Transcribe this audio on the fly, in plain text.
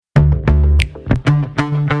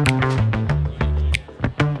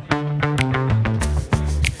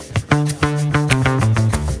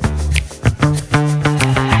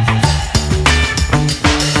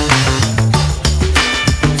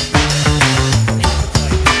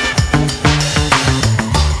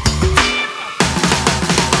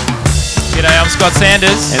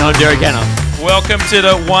Sanders. And I'm Derek Hanna. Welcome to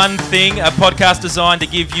The One Thing, a podcast designed to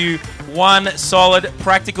give you one solid,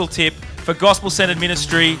 practical tip for gospel-centered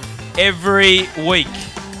ministry every week.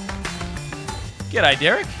 G'day,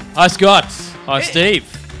 Derek. Hi, Scott. Hi, Steve.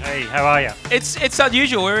 Hey, how are you? It's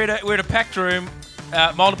unusual. We're at a packed room.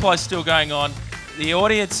 Multiply's still going on. The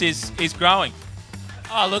audience is growing.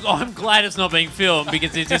 Oh, look, I'm glad it's not being filmed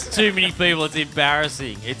because there's just too many people. It's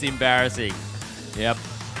embarrassing. Yep.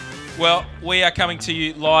 Well, we are coming to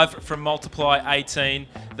you live from Multiply 18,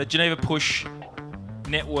 the Geneva Push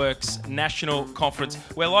Network's national conference.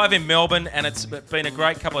 We're live in Melbourne, and it's been a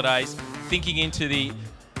great couple of days thinking into the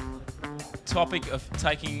topic of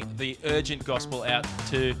taking the urgent gospel out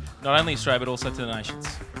to not only Australia but also to the nations.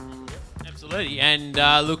 Absolutely. And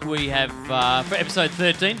look, we have, for episode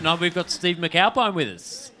 13 tonight, we've got Steve McAlpine with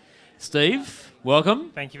us. Steve,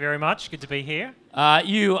 welcome. Thank you very much. Good to be here.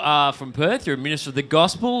 You are from Perth. You're a minister of the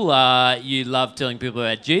gospel. You love telling people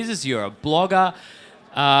about Jesus. You're a blogger.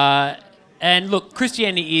 And look,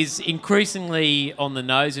 Christianity is increasingly on the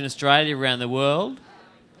nose in Australia, around the world.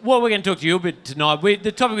 What we're going to talk to you about tonight,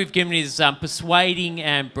 the topic we've given is persuading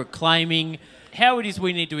and proclaiming how it is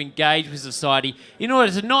we need to engage with society in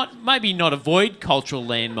order to not avoid cultural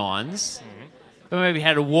landmines, but maybe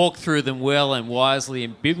how to walk through them well and wisely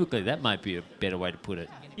and biblically. That might be a better way to put it.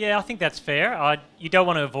 Yeah, I think that's fair. You don't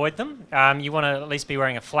want to avoid them. You want to at least be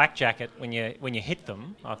wearing a flak jacket when you hit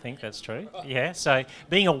them. I think that's true. Yeah, so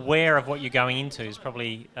being aware of what you're going into is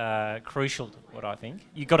probably crucial, what I think.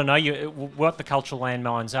 You've got to know what the cultural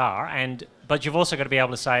landmines are, but you've also got to be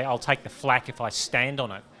able to say, I'll take the flak if I stand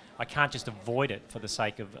on it. I can't just avoid it for the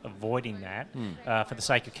sake of avoiding that, for the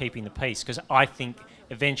sake of keeping the peace, because I think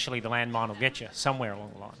eventually the landmine will get you somewhere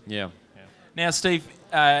along the line. Yeah. Now, Steve,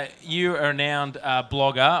 you are a renowned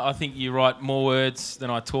blogger. I think you write more words than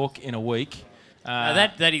I talk in a week.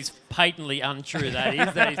 That is patently untrue. That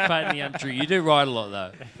is patently untrue. You do write a lot,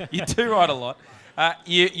 though. You do write a lot.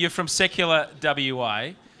 You're from secular WA.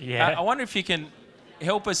 Yeah. I wonder if you can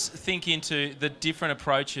help us think into the different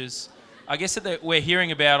approaches, I guess, that we're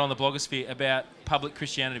hearing about on the blogosphere about public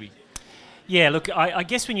Christianity. Yeah, look, I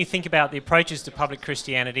guess when you think about the approaches to public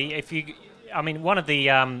Christianity, one of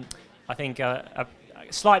the... I think a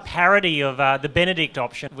slight parody of the Benedict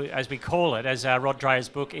option, as we call it, as Rod Dreher's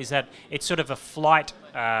book, is that it's sort of a flight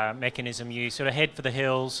mechanism. You sort of head for the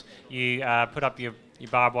hills, you put up your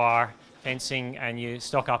barbed wire fencing, and you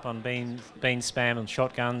stock up on bean spam and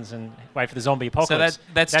shotguns and wait for the zombie apocalypse. So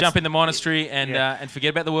that's jump in the monastery and forget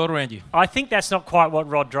about the world around you. I think that's not quite what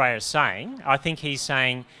Rod Dreher is saying. I think he's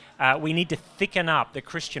saying we need to thicken up the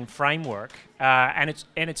Christian framework, and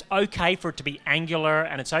it's okay for it to be angular,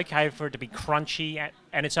 and it's okay for it to be crunchy,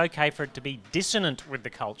 and it's okay for it to be dissonant with the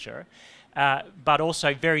culture, but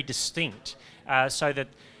also very distinct. So that,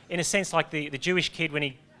 in a sense, like the Jewish kid when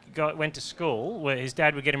he went to school, where his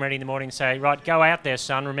dad would get him ready in the morning and say, right, go out there,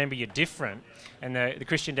 son, remember you're different. And the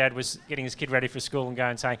Christian dad was getting his kid ready for school and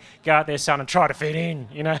going and saying, go out there, son, and try to fit in,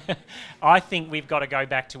 you know. I think we've got to go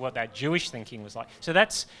back to what that Jewish thinking was like. So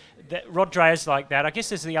Rod Dreher's like that. I guess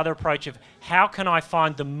there's the other approach of how can I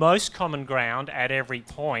find the most common ground at every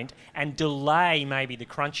point and delay maybe the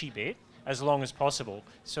crunchy bit as long as possible,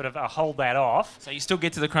 sort of hold that off. So you still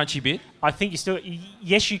get to the crunchy bit? I think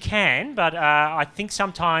yes, you can, but I think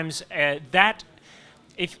sometimes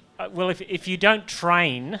if you don't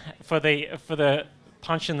train for the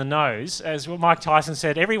punch in the nose, as what Mike Tyson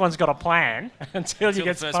said, everyone's got a plan until you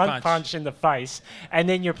get punched in the face, and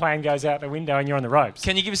then your plan goes out the window and you're on the ropes.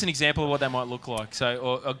 Can you give us an example of what that might look like?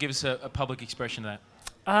 Or give us a public expression of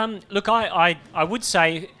that. Look, I would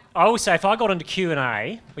say... I always say if I got into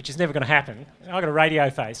Q&A, which is never going to happen, I've got a radio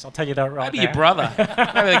face, I'll tell you that right Maybe now. your brother.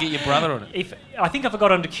 Maybe they get your brother on it. I think if I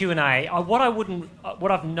got into Q&A,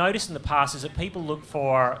 what I've noticed in the past is that people look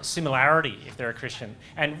for similarity if they're a Christian.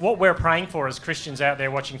 And what we're praying for as Christians out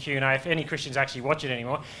there watching Q&A, if any Christians actually watch it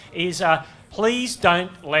anymore, is please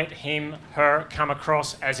don't let her come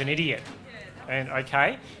across as an idiot. And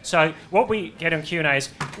okay, so what we get in Q&A is,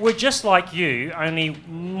 we're just like you, only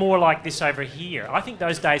more like this over here. I think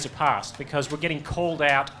those days are past because we're getting called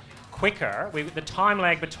out quicker. The time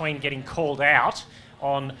lag between getting called out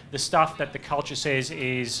on the stuff that the culture says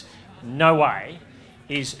is no way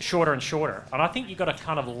is shorter and shorter. And I think you've got to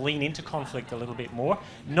kind of lean into conflict a little bit more,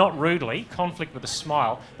 not rudely, conflict with a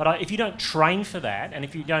smile. But if you don't train for that, and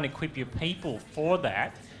if you don't equip your people for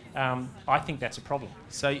that, I think that's a problem.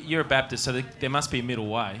 So you're a Baptist, so there must be a middle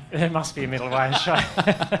way. There must be a middle way.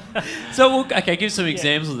 So, give some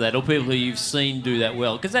examples of that, or people who you've seen do that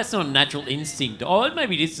well, because that's not a natural instinct. Oh,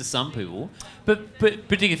 maybe it is to some people, but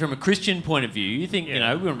particularly from a Christian point of view, you think, we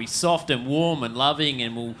want to be soft and warm and loving,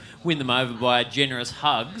 and we'll win them over by generous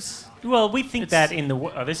hugs. Well, we think that in the...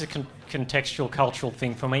 this is a contextual, cultural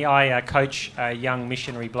thing for me. I coach a young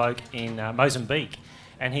missionary bloke in Mozambique,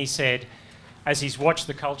 and he said, as he's watched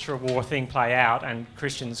the culture war thing play out and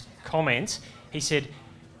Christians comment, he said,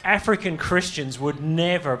 African Christians would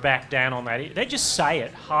never back down on that. They just say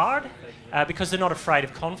it hard because they're not afraid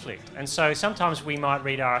of conflict. And so sometimes we might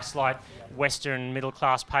read our slight Western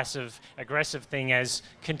middle-class passive-aggressive thing as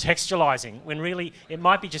contextualising, when really it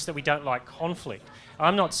might be just that we don't like conflict.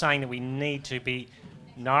 I'm not saying that we need to be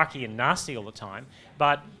narky and nasty all the time,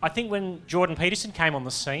 but I think when Jordan Peterson came on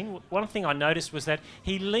the scene, one thing I noticed was that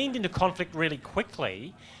he leaned into conflict really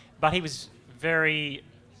quickly, but he was very,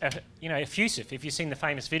 effusive. If you've seen the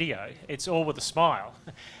famous video, it's all with a smile.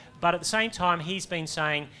 But at the same time, he's been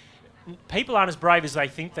saying, people aren't as brave as they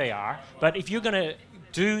think they are, but if you're going to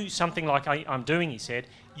do something like I'm doing, he said,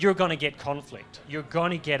 you're going to get conflict. You're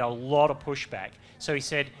going to get a lot of pushback. So he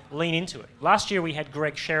said, lean into it. Last year we had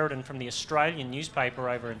Greg Sheridan from the Australian newspaper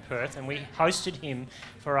over in Perth, and we hosted him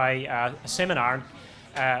for a seminar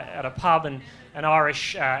at a pub, and an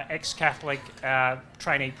Irish ex-Catholic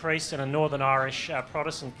trainee priest and a Northern Irish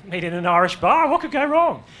Protestant meet in an Irish bar. What could go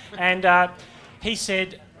wrong? And he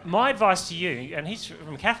said, my advice to you, and he's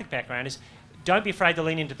from a Catholic background, is don't be afraid to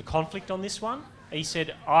lean into the conflict on this one. He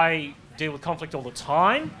said, I deal with conflict all the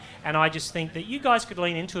time, and I just think that you guys could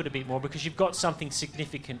lean into it a bit more because you've got something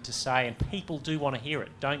significant to say, and people do want to hear it.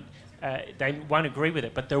 They won't agree with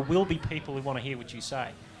it, but there will be people who want to hear what you say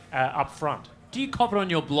up front. Do you cop it on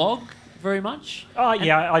your blog very much? Oh,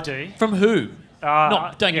 yeah, I do. From who?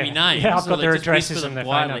 Don't give me names. Yeah, I've got their just addresses and their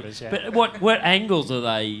phone numbers. Yeah. But what angles are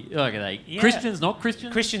they? Like, are they Christians, not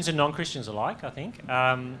Christians? Christians and non-Christians alike, I think.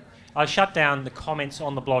 I shut down the comments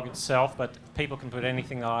on the blog itself, but people can put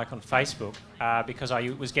anything they like on Facebook because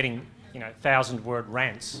I was getting 1,000-word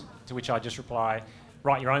rants, to which I just reply,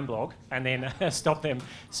 write your own blog, and then stop them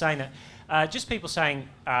saying that. Just people saying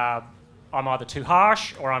I'm either too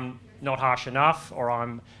harsh, or I'm not harsh enough, or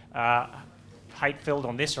I'm hate-filled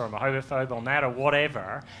on this, or I'm a homophobe on that, or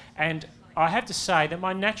whatever. And I have to say that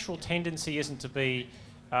my natural tendency isn't to be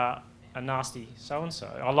a nasty so-and-so.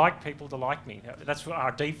 I like people to like me. That's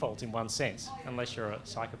our default in one sense, unless you're a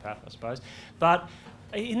psychopath, I suppose. But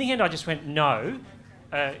in the end, I just went, no,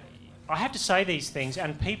 I have to say these things,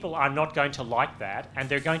 and people are not going to like that, and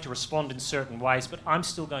they're going to respond in certain ways, but I'm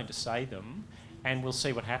still going to say them, and we'll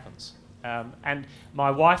see what happens. And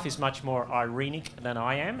my wife is much more ironic than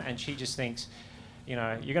I am, and she just thinks, you're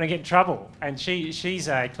going to get in trouble. And she's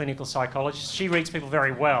a clinical psychologist. She reads people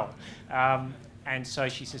very well. And so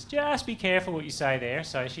she says, just be careful what you say there.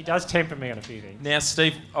 So she does temper me on a few things. Now,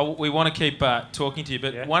 Steve, we want to keep talking to you,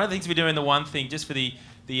 but one of the things we do in the one thing, just for the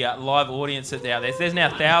live audience that's out there's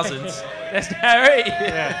now thousands.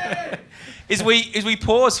 Is we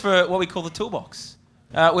pause for what we call the toolbox,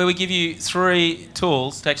 where we give you 3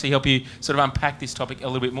 tools to actually help you sort of unpack this topic a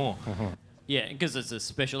little bit more. Mm-hmm. Yeah, because it's a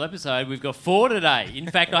special episode. We've got 4 today. In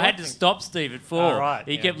fact, I had to stop Steve at 4. Oh, right,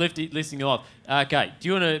 he kept listing off. Okay, do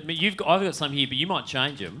you want to... I've got some here, but you might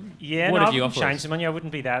change them. Yeah, I wouldn't change them. I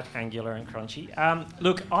wouldn't be that angular and crunchy.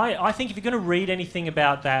 Look, I think if you're going to read anything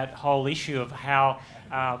about that whole issue of how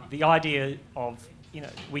the idea of,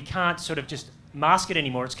 we can't sort of just mask it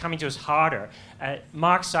anymore, it's coming to us harder.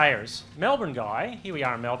 Mark Sayers, Melbourne guy, here we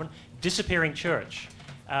are in Melbourne, Disappearing Church.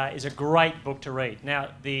 Is a great book to read.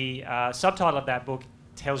 Now, the subtitle of that book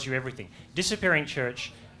tells you everything. Disappearing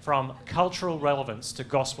Church, from Cultural Relevance to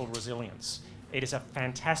Gospel Resilience. It is a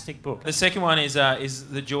fantastic book. The second one is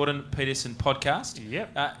the Jordan Peterson podcast.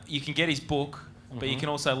 Yep. You can get his book, but you can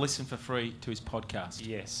also listen for free to his podcast.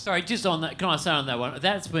 Yes. Sorry, just on that, can I say on that one?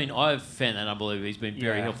 I've found that unbelievable. He's been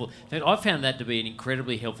very helpful. In fact, I've found that to be an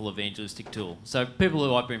incredibly helpful evangelistic tool. So people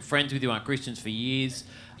who I've been friends with who aren't Christians for years,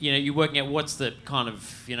 you're working out what's the kind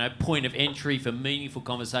of, point of entry for meaningful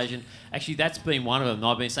conversation. Actually, that's been one of them.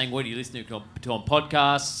 I've been saying, what are you listening to on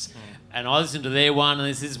podcasts? And I listen to their one, and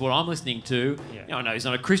this is what I'm listening to. Yeah. I know he's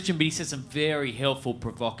not a Christian, but he says some very helpful,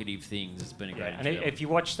 provocative things. It's been a great And if you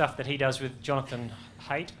watch stuff that he does with Jonathan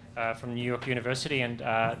Haidt from New York University, and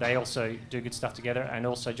they also do good stuff together, and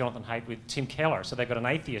also Jonathan Haidt with Tim Keller. So they've got an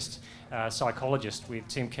atheist psychologist with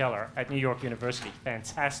Tim Keller at New York University.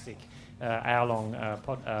 Fantastic hour-long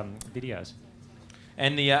videos.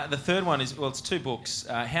 And the third one is, it's 2 books.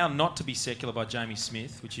 How Not to Be Secular by Jamie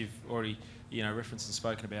Smith, which you've already referenced and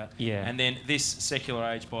spoken about. Yeah. And then This Secular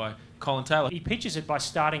Age by Colin Taylor. He pitches it by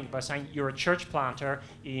starting by saying you're a church planter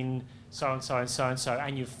in so-and-so and so-and-so,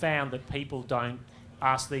 and you've found that people don't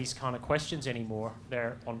ask these kind of questions anymore.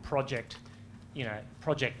 They're on Project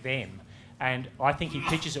Them. And I think he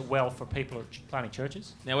pitches it well for people who are planting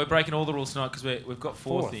churches. Now, we're breaking all the rules tonight because we've got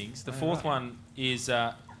four things. The fourth one is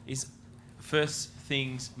First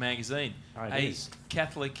Things Magazine, a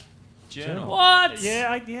Catholic journal. What?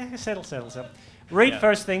 Yeah, settle. Read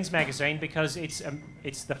First Things Magazine because it's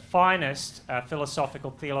the finest philosophical,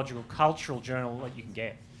 theological, cultural journal that you can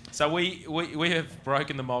get. So we have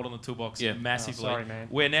broken the mould on the toolbox massively. Oh, sorry, man.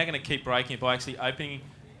 We're now going to keep breaking it by actually opening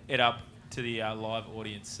it up to the live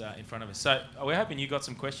audience in front of us. So we're hoping you got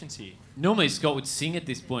some questions here. Normally Scott would sing at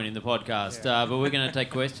this point in the podcast, but we're going to take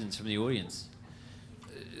questions from the audience.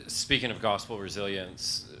 Speaking of gospel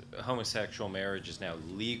resilience, homosexual marriage is now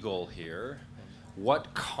legal here.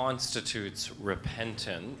 What constitutes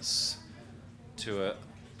repentance to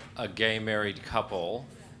a gay married couple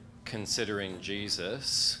considering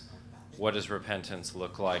Jesus? What does repentance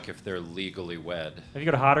look like if they're legally wed? Have you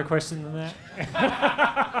got a harder question than that?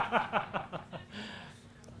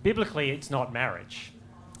 Biblically, it's not marriage.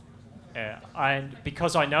 And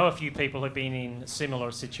because I know a few people who've been in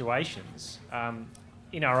similar situations,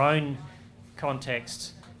 in our own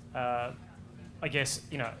context, I guess,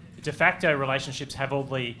 de facto relationships have all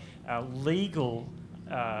the legal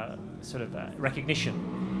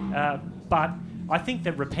recognition. But I think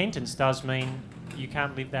that repentance does mean you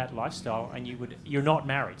can't live that lifestyle and you're not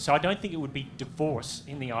married. So I don't think it would be divorce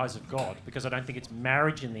in the eyes of God, because I don't think it's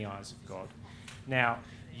marriage in the eyes of God. Now,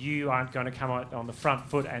 you aren't going to come out on the front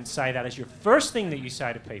foot and say that as your first thing that you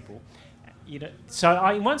say to people. So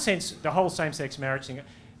in one sense, the whole same-sex marriage thing,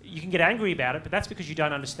 you can get angry about it, but that's because you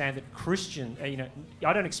don't understand that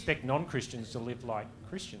I don't expect non-Christians to live like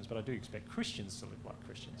Christians, but I do expect Christians to live like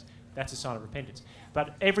Christians. That's a sign of repentance.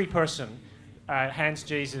 But every person hands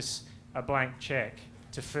Jesus a blank check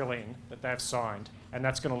to fill in that they've signed, and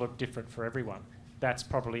that's going to look different for everyone. That's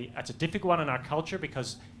a difficult one in our culture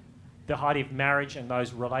because the idea of marriage and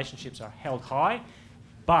those relationships are held high,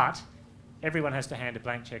 but everyone has to hand a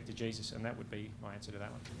blank check to Jesus, and that would be my answer to that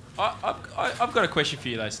one. I've got a question for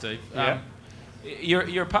you though, Steve. Yeah.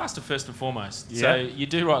 You're a pastor first and foremost, Yeah. so you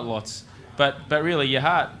do write lots, but really your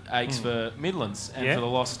heart aches for Midlands and for the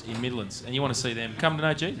lost in Midlands, and you want to see them come to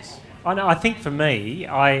know Jesus. I know. I think for me,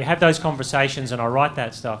 I have those conversations and I write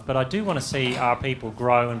that stuff, but I do want to see our people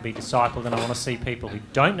grow and be discipled, and I want to see people who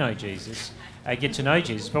don't know Jesus get to know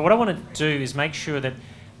Jesus. But what I want to do is make sure that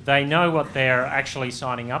they know what they're actually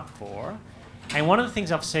signing up for. And one of the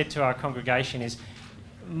things I've said to our congregation is,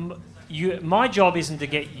 my job isn't to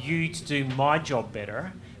get you to do my job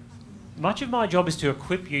better. Much of my job is to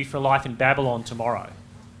equip you for life in Babylon tomorrow.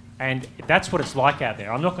 And that's what it's like out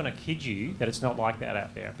there. I'm not going to kid you that it's not like that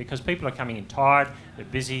out there, because people are coming in tired, they're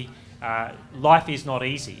busy, life is not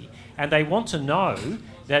easy, and they want to know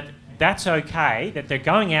that that's okay, that they're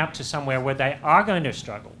going out to somewhere where they are going to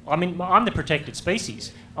struggle. I mean, I'm the protected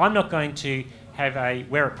species. I'm not going to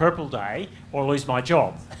wear a purple day or lose my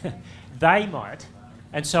job. They might.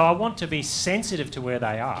 And so I want to be sensitive to where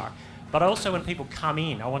they are. But also when people come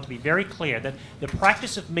in, I want to be very clear that the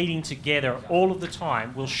practice of meeting together all of the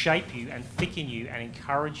time will shape you and thicken you and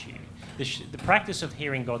encourage you. The practice of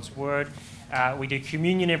hearing God's word, we do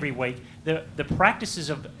communion every week. The practices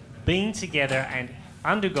of being together and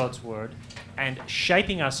under God's word and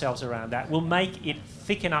shaping ourselves around that will make it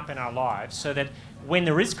thicken up in our lives so that when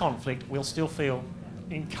there is conflict, we'll still feel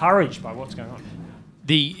encouraged by what's going on.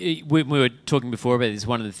 We were talking before about this.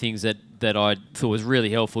 One of the things that I thought was really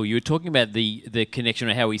helpful, you were talking about the connection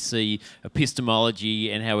of how we see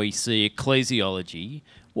epistemology and how we see ecclesiology.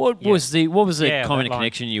 What was the common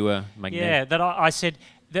connection you were making there? Yeah, that I said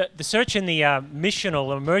the search in the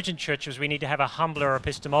missional emergent churches, we need to have a humbler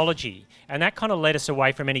epistemology, and that kind of led us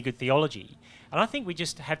away from any good theology. And I think we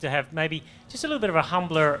just have to have maybe just a little bit of a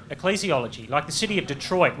humbler ecclesiology, like the city of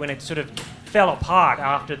Detroit when it sort of fell apart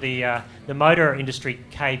after the motor industry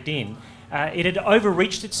caved in. It had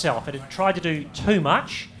overreached itself. It had tried to do too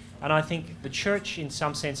much, and I think the church, in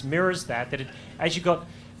some sense, mirrors that. As you got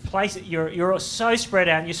places, you're so spread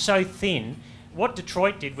out and you're so thin. What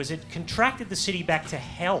Detroit did was it contracted the city back to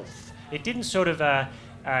health. It didn't sort of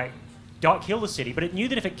kill the city, but it knew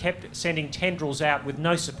that if it kept sending tendrils out with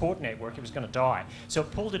no support network, it was going to die. So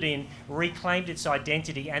it pulled it in, reclaimed its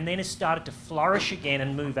identity, and then it started to flourish again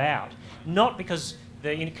and move out. Not because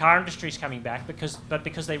the car industry is coming back, but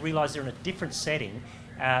because they realise they're in a different setting.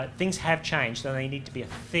 Things have changed, and they need to be a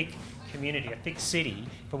thick community, a thick city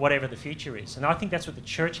for whatever the future is. And I think that's what the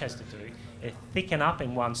church has to do, thicken up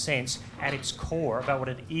in one sense at its core about what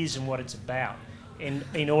it is and what it's about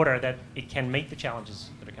in order that it can meet the challenges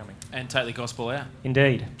that are coming. And take the gospel out.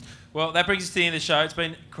 Indeed. Well, that brings us to the end of the show. It's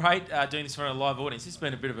been great doing this for a live audience. It's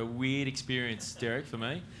been a bit of a weird experience, Derek, for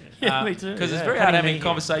me. Yeah, me too. Because it's very hard having a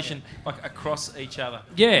conversation like across each other.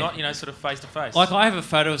 Yeah. Not, sort of face to face. Like, I have a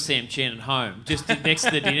photo of Sam Chen at home, just next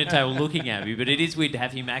to the dinner table looking at me, but it is weird to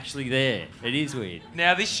have him actually there. It is weird.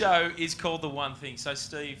 Now, this show is called The One Thing. So,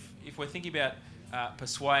 Steve, if we're thinking about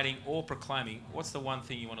persuading or proclaiming, what's the one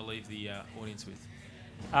thing you want to leave the audience with?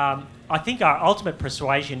 I think our ultimate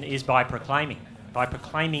persuasion is by proclaiming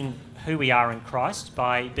who we are in Christ,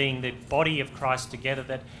 by being the body of Christ together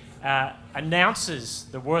that announces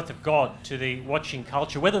the worth of God to the watching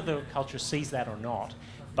culture, whether the culture sees that or not.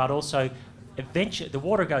 But also, eventually, the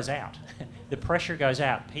water goes out, the pressure goes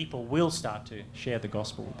out. People will start to share the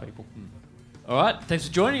gospel with people. All right, thanks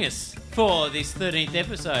for joining us for this 13th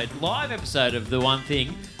episode, live episode of The One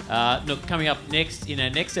Thing. Look, coming up next, in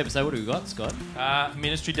our next episode, what have we got, Scott?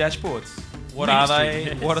 Ministry dashboards. What are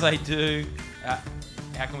they? What do they do?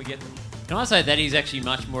 How can we get them? Can I say that is actually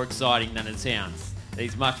much more exciting than it sounds?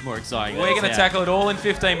 It's much more exciting. We're going to tackle it all in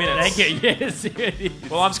 15 minutes. Thank you. Yes, it is.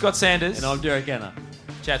 Well, I'm Scott Sanders. And I'm Derek Hanna.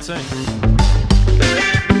 Chat soon.